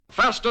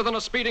Faster than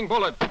a speeding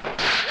bullet.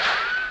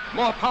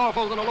 More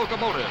powerful than a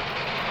locomotive.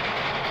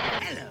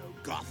 Hello,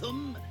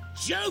 Gotham.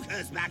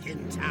 Joker's back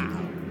in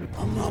town.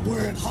 I'm not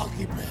wearing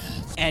hockey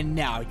pads. And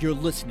now you're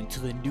listening to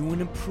the new and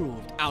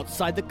improved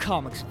Outside the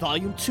Comics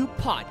Volume 2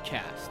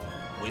 podcast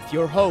with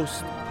your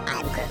host,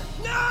 I'm Groot.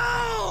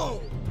 No!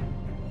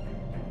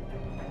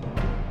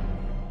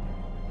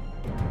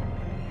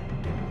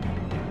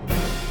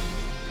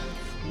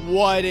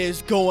 What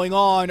is going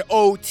on,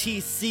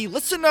 OTC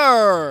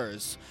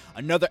listeners?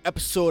 Another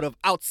episode of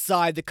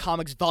Outside the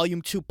Comics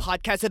Volume 2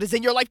 podcast that is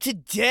in your life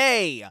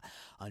today.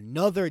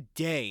 Another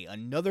day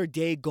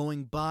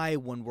going by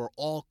when we're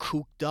all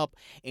cooped up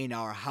in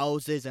our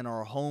houses and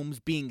our homes,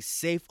 being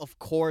safe, of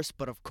course,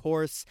 but of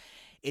course,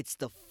 it's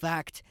the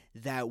fact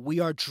that we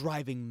are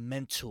driving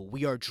mental.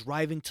 We are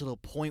driving to the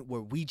point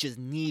where we just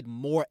need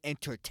more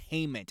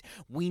entertainment.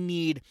 We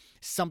need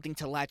something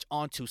to latch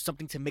onto,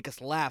 something to make us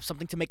laugh,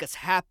 something to make us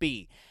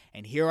happy.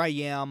 And here I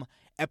am,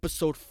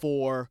 episode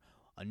 4,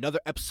 another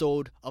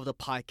episode of the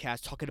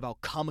podcast talking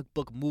about comic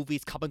book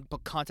movies, comic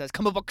book contests,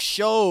 comic book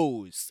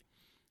shows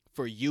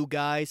for you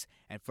guys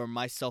and for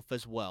myself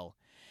as well.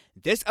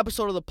 This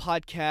episode of the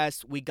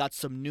podcast, we got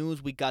some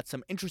news, we got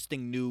some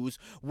interesting news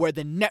where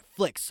the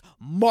Netflix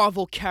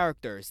Marvel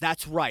characters,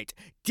 that's right,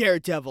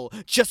 Daredevil,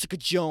 Jessica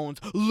Jones,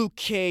 Luke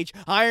Cage,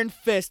 Iron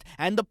Fist,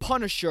 and The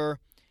Punisher,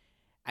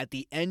 at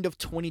the end of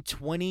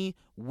 2020,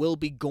 will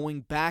be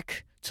going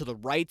back to the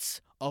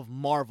rights of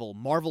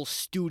Marvel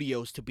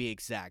Studios to be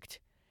exact.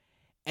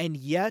 And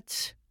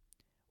yet,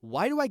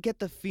 why do I get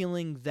the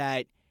feeling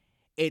that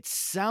it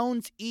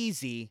sounds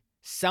easy,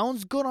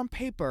 sounds good on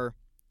paper,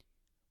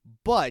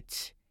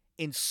 but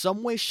in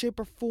some way, shape,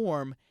 or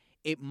form,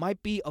 it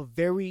might be a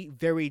very,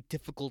 very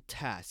difficult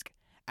task,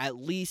 at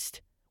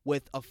least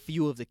with a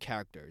few of the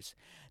characters.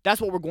 That's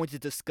what we're going to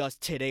discuss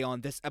today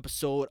on this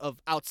episode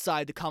of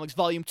Outside the Comics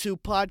Volume 2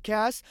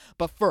 podcast.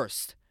 But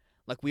first,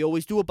 like we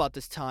always do about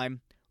this time,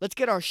 let's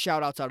get our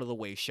shout-outs out of the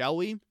way, shall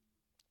we?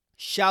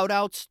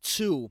 Shout-outs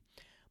to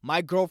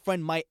my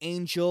girlfriend, my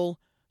angel,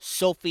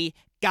 Sophie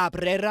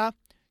Cabrera.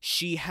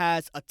 She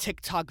has a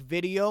TikTok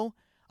video.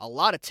 A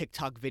lot of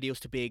TikTok videos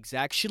to be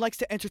exact. She likes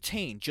to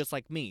entertain, just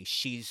like me.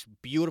 She's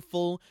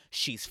beautiful,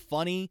 she's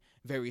funny,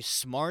 very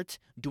smart,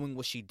 doing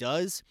what she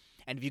does.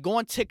 And if you go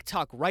on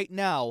TikTok right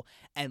now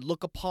and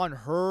look upon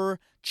her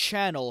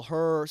channel,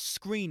 her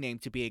screen name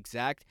to be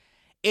exact,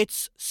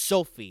 it's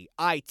Sophie,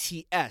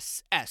 ITSSOFY.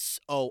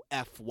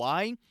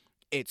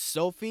 It's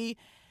Sophie.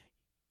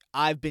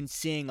 I've been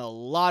seeing a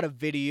lot of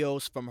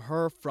videos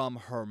from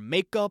her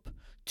makeup,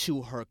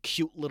 to her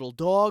cute little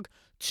dog,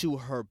 to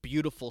her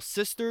beautiful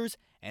sisters,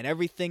 and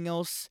everything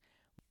else.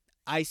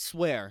 I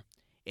swear,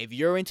 if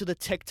you're into the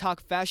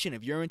TikTok fashion,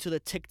 if you're into the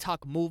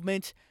TikTok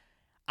movement,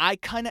 I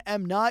kind of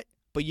am not,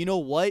 but you know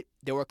what?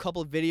 There were a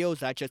couple of videos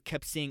that I just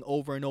kept seeing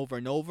over and over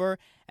and over,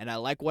 and I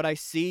like what I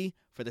see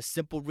for the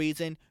simple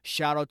reason,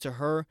 shout out to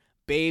her.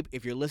 Babe,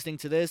 if you're listening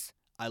to this,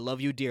 I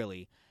love you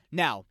dearly.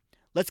 Now,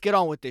 let's get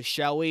on with this,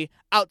 shall we?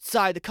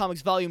 Outside the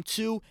Comics Volume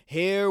 2,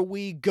 here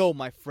we go,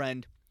 my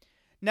friend.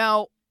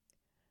 Now,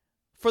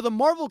 for the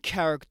Marvel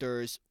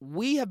characters,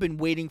 we have been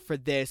waiting for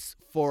this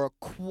for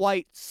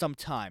quite some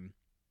time.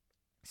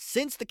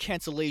 Since the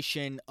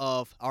cancellation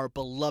of our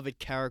beloved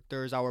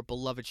characters, our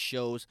beloved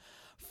shows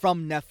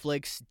from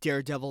Netflix,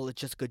 Daredevil,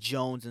 Jessica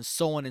Jones, and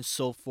so on and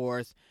so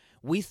forth,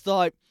 we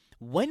thought,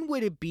 when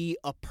would it be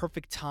a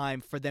perfect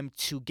time for them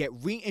to get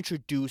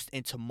reintroduced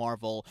into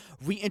Marvel,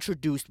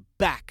 reintroduced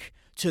back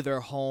to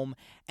their home,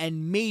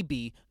 and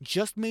maybe,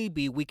 just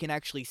maybe, we can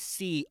actually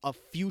see a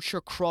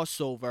future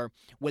crossover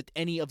with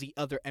any of the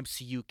other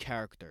MCU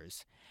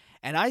characters.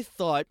 And I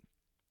thought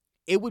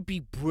it would be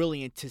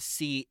brilliant to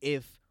see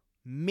if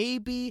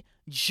maybe,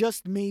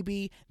 just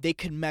maybe, they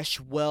can mesh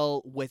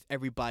well with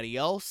everybody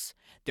else.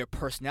 Their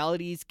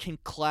personalities can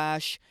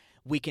clash.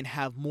 We can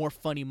have more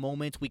funny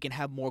moments. We can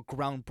have more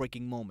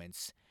groundbreaking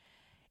moments.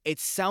 It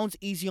sounds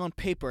easy on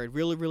paper. It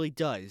really, really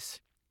does.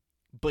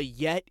 But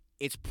yet,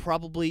 it's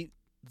probably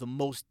the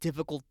most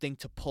difficult thing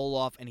to pull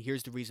off, and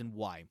here's the reason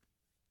why.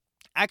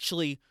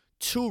 Actually,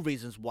 2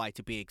 reasons why,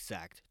 to be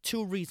exact.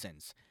 2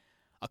 reasons.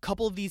 A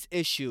couple of these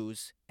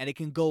issues, and it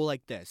can go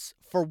like this.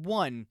 For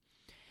one,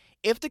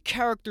 if the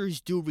characters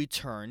do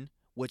return,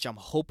 which I'm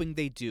hoping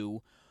they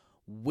do,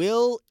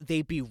 will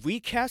they be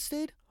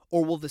recasted,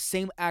 or will the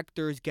same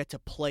actors get to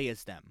play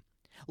as them?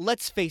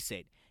 Let's face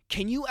it,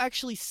 can you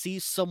actually see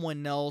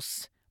someone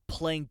else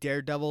playing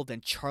Daredevil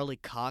than Charlie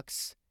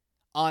Cox?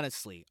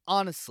 Honestly,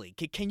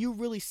 can you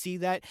really see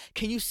that?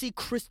 Can you see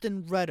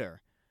Kristen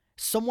Ritter,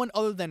 someone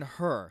other than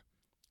her,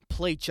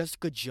 play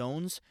Jessica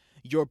Jones,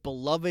 your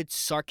beloved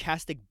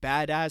sarcastic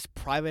badass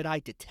private eye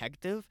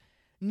detective?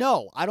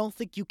 No, I don't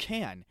think you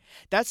can.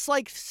 That's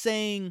like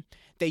saying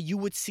that you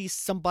would see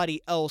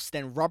somebody else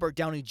than Robert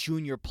Downey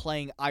Jr.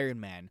 playing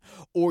Iron Man,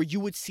 or you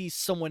would see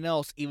someone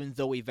else, even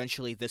though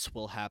eventually this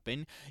will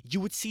happen, you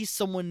would see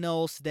someone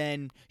else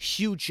than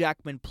Hugh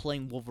Jackman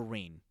playing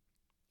Wolverine.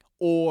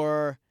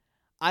 Or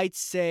I'd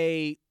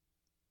say,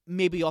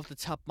 maybe off the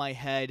top of my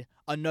head,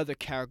 another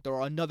character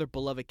or another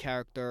beloved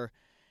character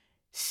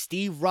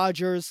Steve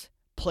Rogers,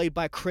 played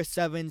by Chris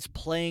Evans,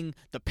 playing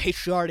the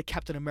patriotic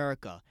Captain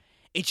America.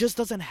 It just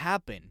doesn't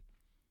happen.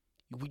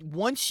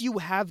 Once you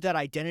have that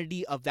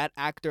identity of that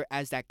actor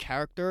as that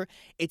character,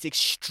 it's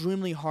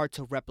extremely hard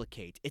to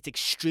replicate. It's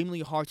extremely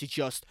hard to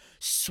just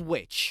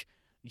switch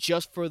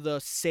just for the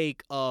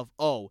sake of,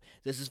 oh,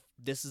 this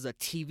is a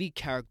TV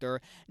character.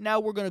 Now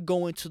we're going to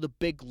go into the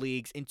big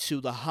leagues,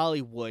 into the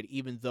Hollywood,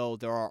 even though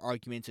there are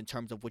arguments in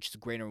terms of which is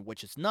greater and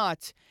which is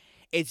not.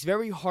 It's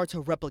very hard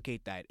to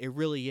replicate that. It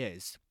really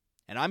is.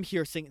 And I'm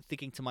here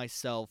thinking to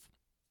myself,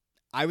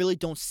 I really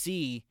don't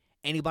see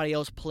anybody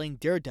else playing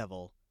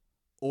Daredevil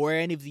or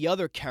any of the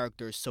other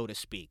characters, so to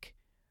speak.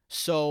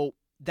 So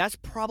that's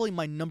probably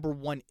my number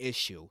one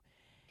issue.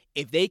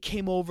 If they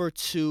came over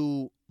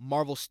to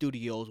Marvel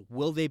Studios,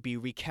 will they be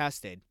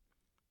recasted?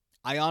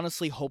 I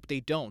honestly hope they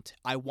don't.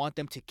 I want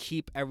them to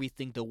keep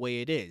everything the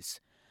way it is.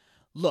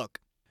 Look,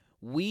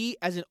 we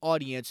as an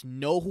audience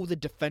know who the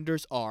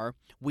Defenders are.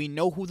 We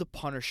know who the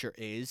Punisher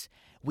is.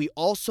 We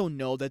also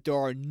know that there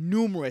are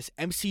numerous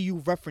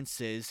MCU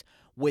references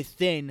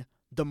within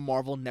the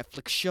Marvel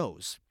Netflix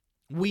shows.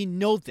 We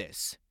know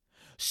this.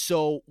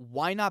 So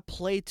why not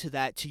play to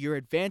that to your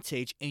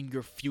advantage in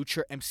your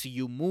future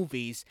MCU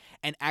movies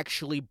and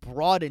actually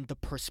broaden the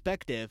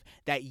perspective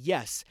that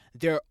yes,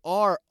 there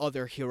are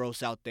other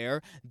heroes out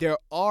there, there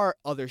are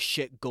other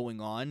shit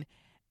going on,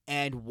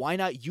 and why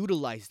not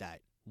utilize that?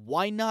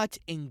 Why not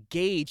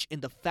engage in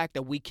the fact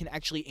that we can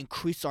actually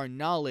increase our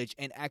knowledge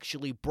and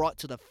actually brought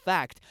to the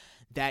fact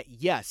that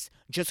yes,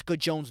 Jessica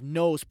Jones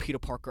knows Peter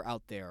Parker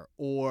out there,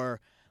 or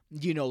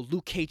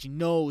Luke Cage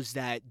knows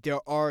that there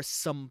are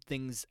some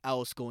things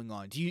else going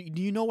on. Do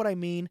you know what I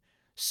mean?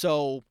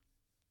 So,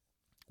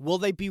 will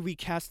they be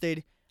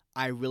recasted?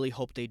 I really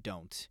hope they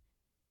don't.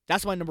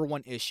 That's my number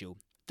one issue.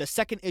 The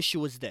second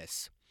issue is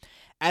this.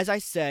 As I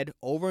said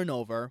over and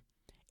over,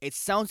 it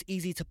sounds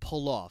easy to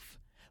pull off,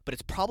 but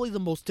it's probably the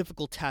most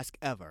difficult task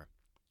ever.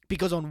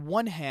 Because on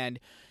one hand,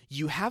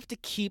 you have to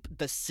keep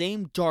the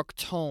same dark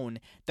tone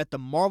that the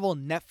Marvel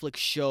Netflix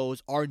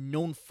shows are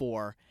known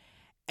for,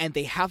 and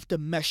they have to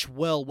mesh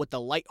well with the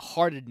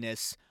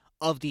lightheartedness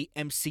of the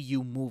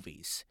MCU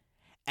movies.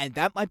 And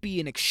that might be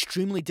an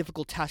extremely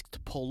difficult task to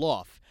pull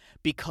off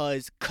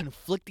because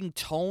conflicting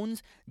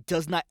tones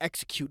does not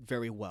execute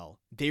very well.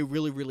 They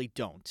really, really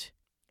don't.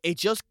 It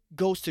just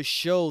goes to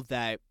show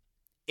that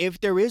if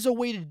there is a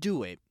way to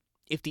do it,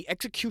 if the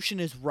execution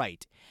is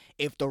right,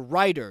 if the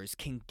writers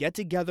can get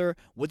together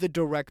with the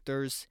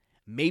directors,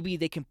 maybe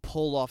they can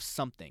pull off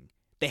something.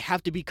 They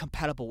have to be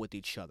compatible with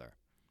each other.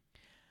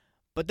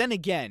 But then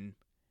again,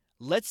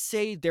 let's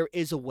say there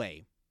is a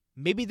way.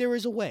 Maybe there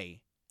is a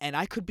way, and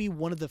I could be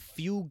one of the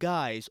few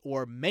guys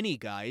or many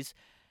guys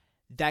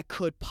that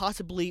could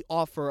possibly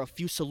offer a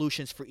few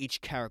solutions for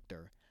each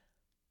character.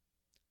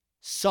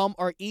 Some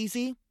are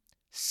easy,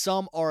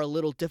 some are a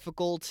little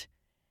difficult.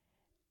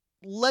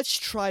 Let's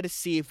try to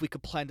see if we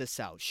could plan this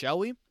out, shall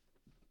we?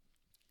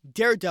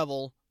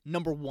 Daredevil,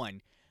 number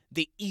one,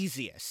 the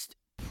easiest.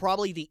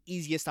 Probably the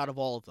easiest out of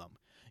all of them.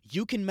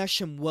 You can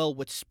mesh him well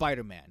with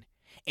Spider-Man.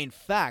 In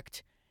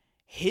fact,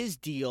 his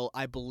deal,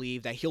 I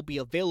believe, that he'll be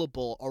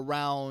available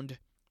around,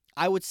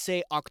 I would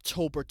say,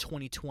 October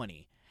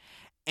 2020.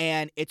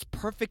 And it's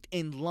perfect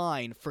in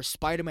line for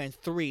Spider-Man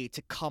 3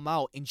 to come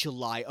out in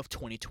July of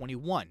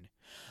 2021.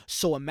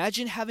 So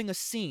imagine having a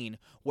scene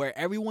where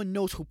everyone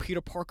knows who Peter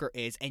Parker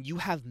is and you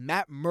have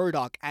Matt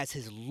Murdock as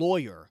his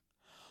lawyer.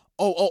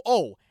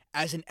 Oh,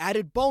 as an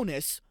added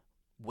bonus,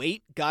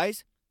 wait,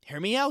 guys, hear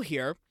me out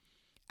here.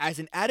 As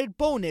an added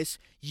bonus,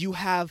 you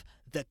have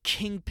the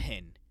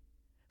Kingpin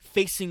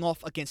facing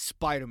off against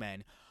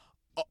Spider-Man.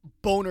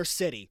 Boner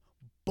City.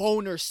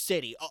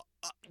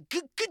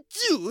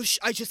 Gadoosh!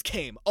 I just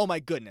came. Oh my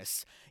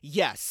goodness.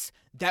 Yes,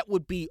 that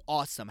would be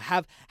awesome.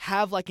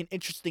 Have like an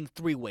interesting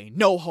three-way.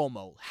 No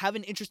homo. Have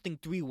an interesting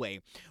three-way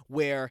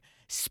where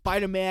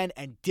Spider-Man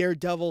and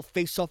Daredevil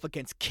face off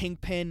against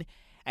Kingpin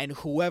and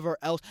whoever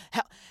else.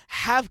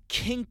 Have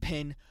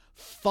Kingpin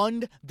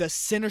fund the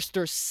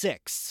Sinister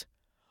Six.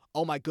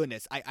 Oh my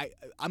goodness,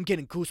 I'm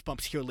getting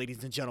goosebumps here,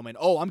 ladies and gentlemen.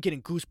 Oh, I'm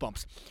getting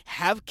goosebumps.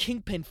 Have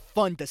Kingpin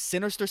fund the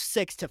Sinister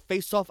Six to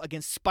face off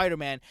against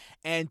Spider-Man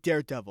and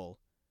Daredevil.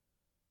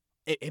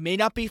 It may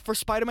not be for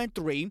Spider-Man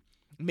 3.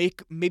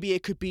 Maybe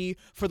it could be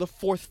for the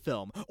fourth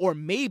film. Or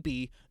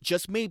maybe,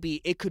 just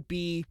maybe, it could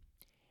be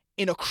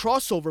in a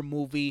crossover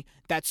movie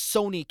that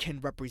Sony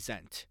can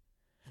represent.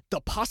 The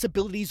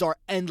possibilities are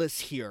endless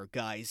here,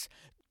 guys.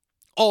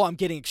 Oh, I'm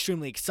getting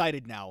extremely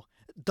excited now.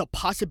 The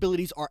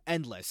possibilities are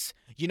endless.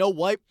 You know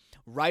what?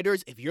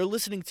 Writers, if you're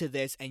listening to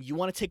this and you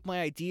want to take my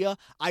idea,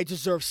 I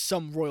deserve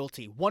some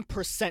royalty.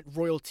 1%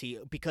 royalty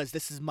because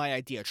this is my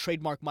idea.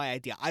 Trademark my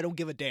idea. I don't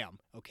give a damn,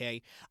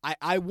 okay?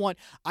 I want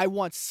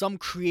some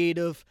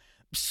creative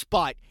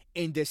spot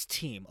in this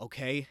team,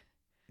 okay?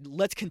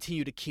 Let's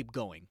continue to keep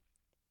going.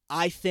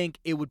 I think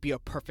it would be a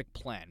perfect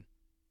plan.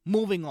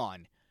 Moving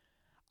on.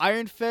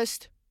 Iron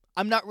Fist,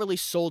 I'm not really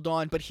sold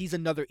on, but he's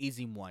another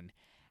easy one.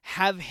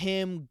 Have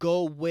him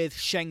go with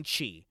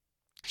Shang-Chi.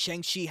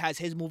 Shang-Chi has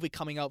his movie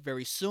coming out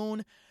very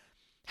soon.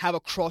 have a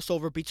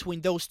crossover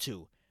between those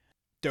two.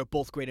 They're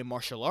both great in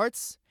martial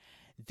arts.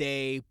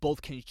 They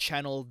both can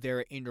channel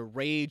their inner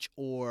rage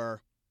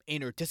or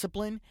inner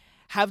discipline.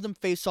 Have them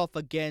face off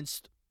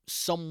against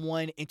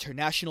someone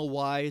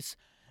international-wise.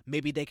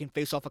 Maybe they can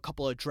face off a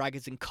couple of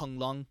dragons in Kung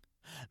Lung.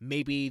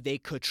 Maybe they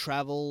could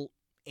travel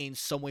in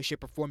some way,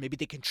 shape, or form. Maybe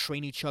they can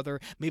train each other.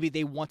 Maybe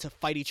they want to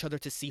fight each other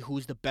to see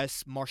who's the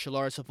best martial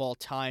artist of all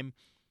time.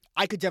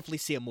 I could definitely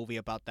see a movie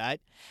about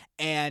that.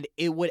 And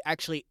it would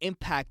actually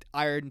impact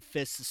Iron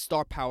Fist's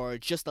star power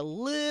just a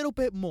little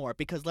bit more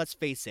because let's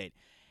face it,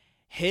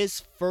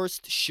 his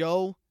first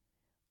show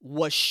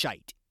was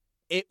shite.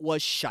 It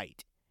was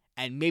shite.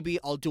 And maybe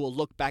I'll do a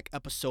look back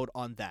episode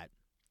on that.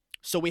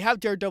 So we have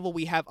Daredevil,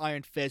 we have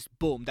Iron Fist.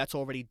 Boom, that's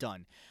already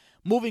done.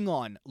 Moving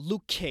on,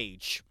 Luke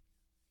Cage.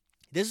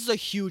 This is a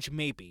huge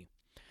maybe.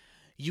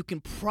 You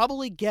can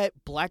probably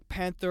get Black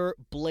Panther,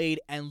 Blade,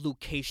 and Luke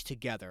Cage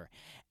together.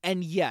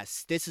 And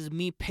yes, this is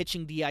me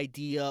pitching the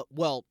idea.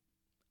 Well,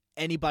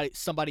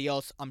 somebody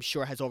else I'm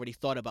sure has already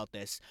thought about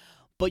this.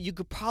 But you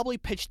could probably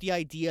pitch the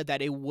idea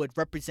that it would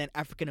represent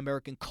African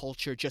American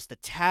culture just a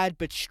tad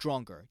bit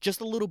stronger. Just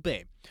a little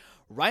bit.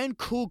 Ryan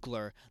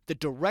Coogler, the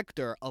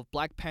director of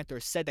Black Panther,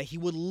 said that he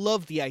would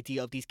love the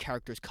idea of these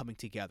characters coming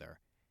together.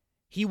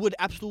 He would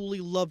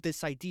absolutely love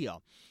this idea.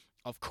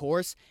 Of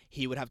course,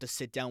 he would have to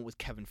sit down with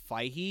Kevin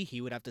Feige.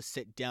 He would have to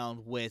sit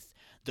down with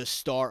the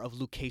star of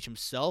Luke Cage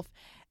himself.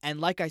 And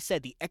like I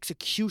said, the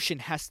execution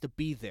has to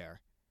be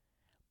there.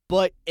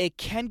 But it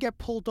can get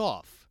pulled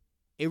off.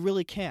 It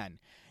really can.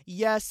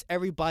 Yes,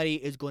 everybody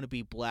is going to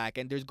be black,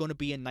 and there's going to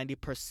be a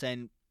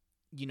 90%,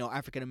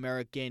 African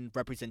American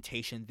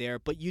representation there.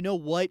 But you know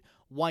what?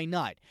 Why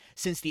not?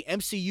 Since the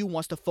MCU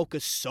wants to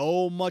focus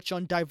so much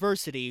on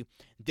diversity,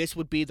 this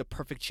would be the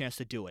perfect chance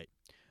to do it.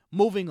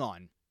 Moving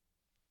on.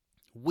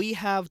 We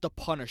have The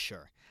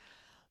Punisher.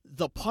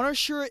 The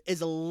Punisher is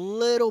a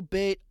little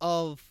bit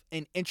of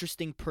an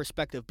interesting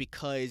perspective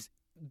because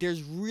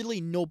there's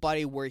really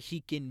nobody where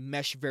he can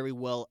mesh very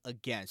well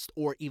against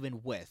or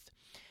even with.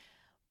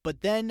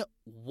 But then,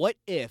 what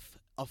if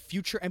a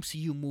future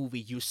MCU movie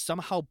you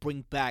somehow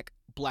bring back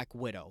Black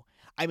Widow?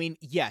 I mean,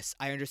 yes,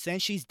 I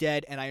understand she's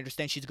dead and I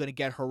understand she's going to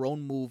get her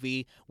own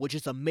movie, which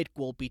is a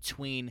midquel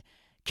between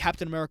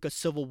Captain America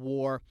Civil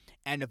War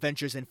and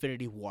Avengers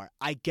Infinity War.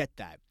 I get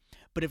that.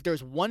 But if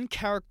there's one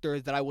character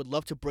that I would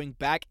love to bring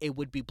back, it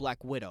would be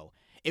Black Widow.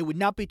 It would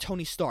not be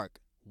Tony Stark.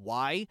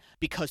 Why?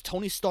 Because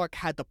Tony Stark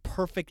had the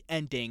perfect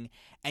ending,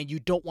 and you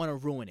don't want to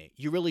ruin it.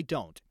 You really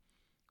don't.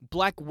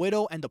 Black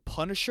Widow and the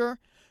Punisher,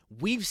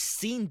 we've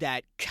seen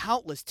that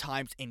countless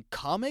times in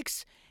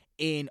comics,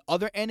 in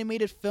other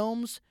animated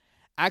films.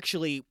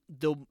 Actually,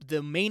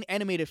 the main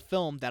animated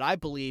film that I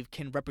believe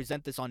can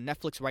represent this on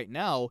Netflix right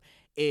now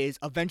is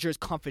Avengers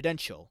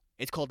Confidential.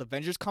 It's called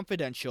Avengers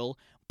Confidential,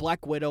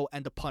 Black Widow,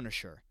 and the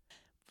Punisher.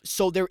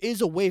 So there is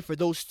a way for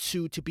those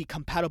two to be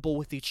compatible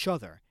with each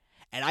other.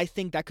 And I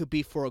think that could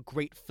be for a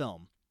great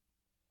film.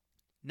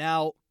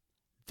 Now,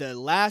 the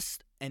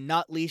last and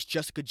not least,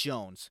 Jessica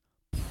Jones.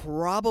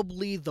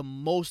 Probably the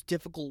most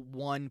difficult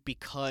one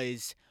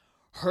because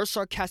her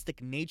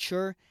sarcastic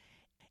nature,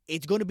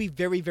 it's going to be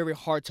very, very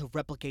hard to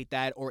replicate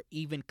that or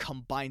even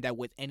combine that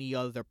with any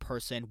other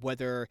person,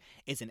 whether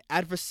it's an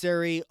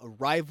adversary, a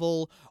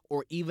rival,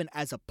 or even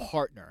as a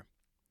partner.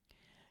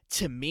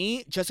 To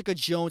me, Jessica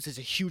Jones is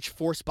a huge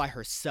force by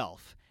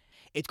herself.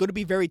 It's going to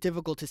be very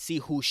difficult to see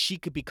who she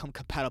could become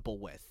compatible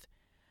with.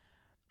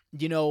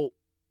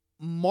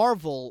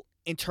 Marvel,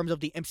 in terms of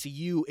the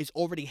MCU, is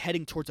already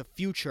heading towards a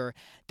future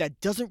that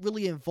doesn't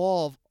really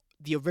involve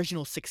the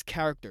original 6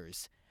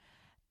 characters.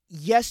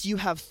 Yes, you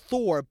have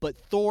Thor, but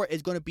Thor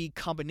is going to be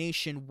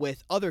combination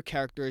with other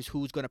characters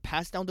who's going to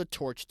pass down the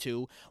torch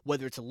to,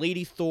 whether it's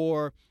Lady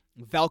Thor,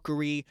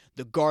 Valkyrie,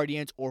 the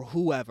Guardians, or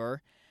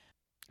whoever.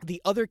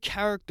 The other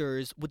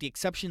characters, with the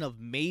exception of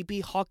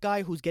maybe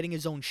Hawkeye, who's getting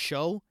his own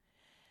show,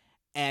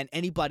 and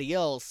anybody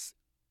else,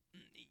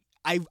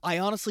 I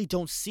honestly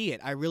don't see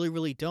it. I really,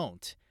 really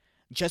don't.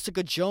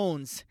 Jessica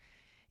Jones,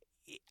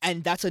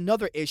 and that's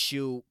another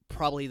issue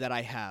probably that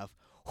I have.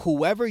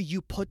 Whoever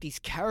you put these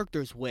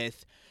characters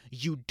with,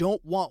 you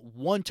don't want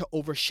one to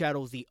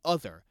overshadow the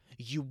other.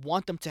 You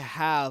want them to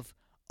have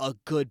a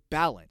good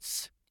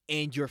balance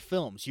in your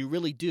films. You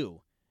really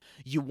do.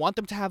 You want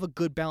them to have a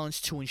good balance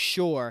to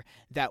ensure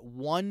that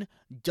one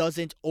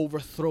doesn't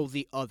overthrow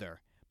the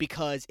other.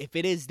 Because if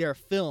it is their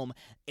film,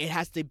 it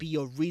has to be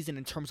a reason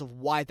in terms of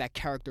why that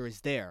character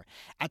is there.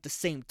 At the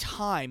same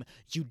time,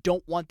 you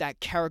don't want that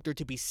character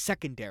to be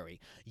secondary.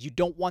 You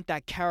don't want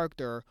that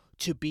character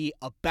to be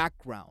a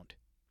background.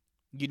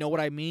 You know what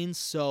I mean?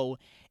 So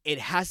it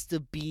has to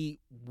be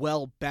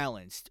well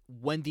balanced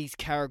when these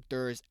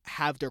characters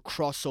have their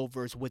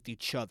crossovers with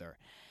each other.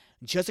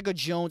 Jessica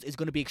Jones is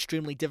going to be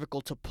extremely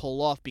difficult to pull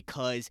off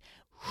because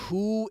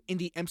who in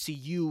the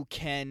MCU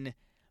can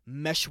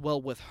mesh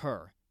well with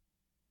her?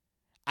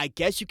 I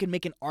guess you can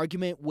make an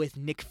argument with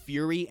Nick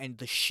Fury and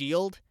the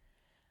S.H.I.E.L.D.,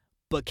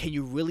 but can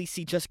you really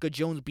see Jessica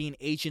Jones being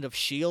agent of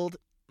S.H.I.E.L.D.?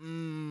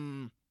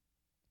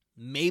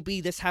 Maybe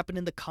this happened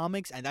in the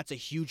comics, and that's a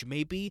huge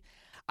maybe.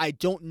 I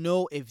don't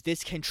know if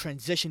this can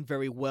transition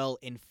very well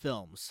in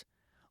films.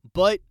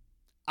 But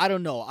I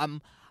don't know.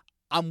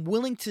 I'm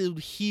willing to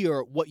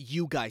hear what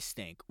you guys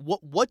think.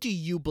 What do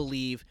you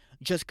believe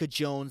Jessica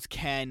Jones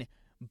can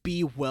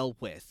be well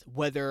with?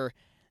 Whether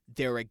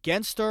they're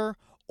against her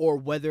or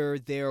whether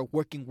they're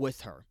working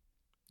with her.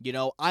 You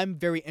know, I'm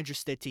very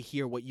interested to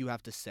hear what you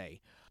have to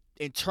say.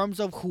 In terms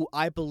of who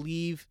I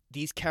believe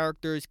these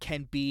characters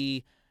can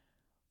be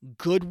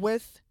good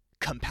with,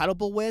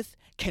 compatible with,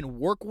 can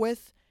work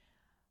with,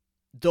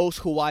 those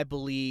who I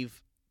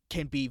believe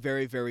can be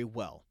very, very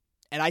well.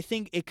 And I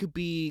think it could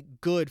be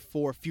good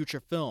for future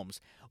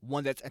films.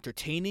 One that's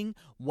entertaining,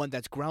 one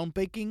that's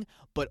groundbreaking,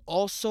 but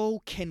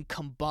also can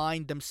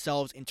combine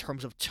themselves in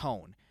terms of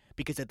tone.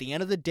 Because at the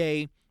end of the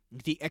day,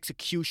 the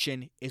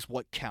execution is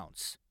what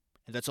counts.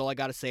 And that's all I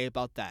got to say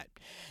about that.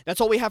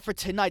 That's all we have for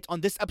tonight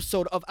on this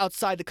episode of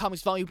Outside the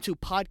Comics Volume 2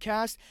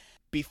 podcast.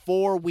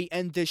 Before we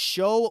end this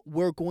show,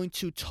 we're going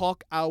to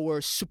talk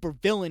our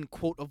supervillain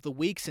quote of the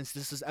week. Since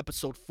this is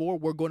episode 4,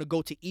 we're going to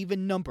go to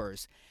even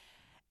numbers.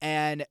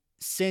 And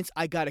since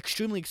I got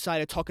extremely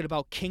excited talking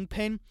about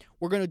Kingpin,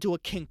 we're going to do a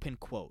Kingpin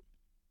quote.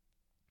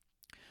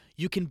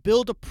 You can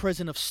build a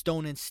prison of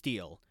stone and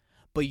steel,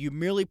 but you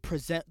merely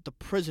present the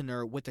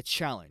prisoner with a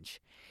challenge.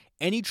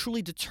 Any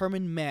truly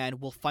determined man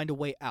will find a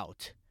way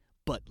out.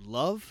 But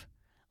love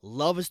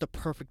is the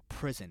perfect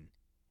prison.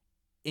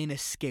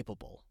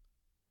 Inescapable.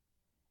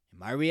 And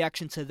my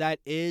reaction to that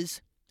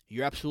is,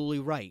 you're absolutely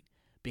right.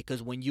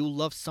 Because when you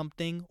love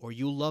something or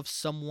you love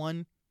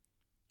someone,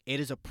 it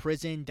is a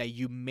prison that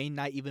you may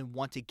not even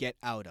want to get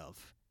out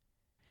of.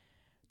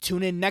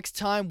 Tune in next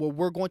time where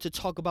we're going to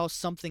talk about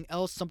something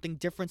else, something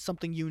different,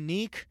 something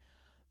unique.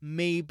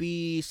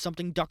 Maybe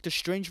something Doctor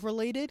Strange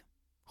related?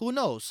 Who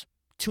knows?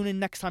 Tune in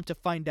next time to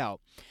find out.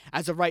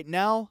 As of right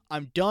now,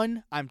 I'm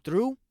done. I'm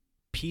through.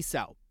 Peace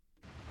out.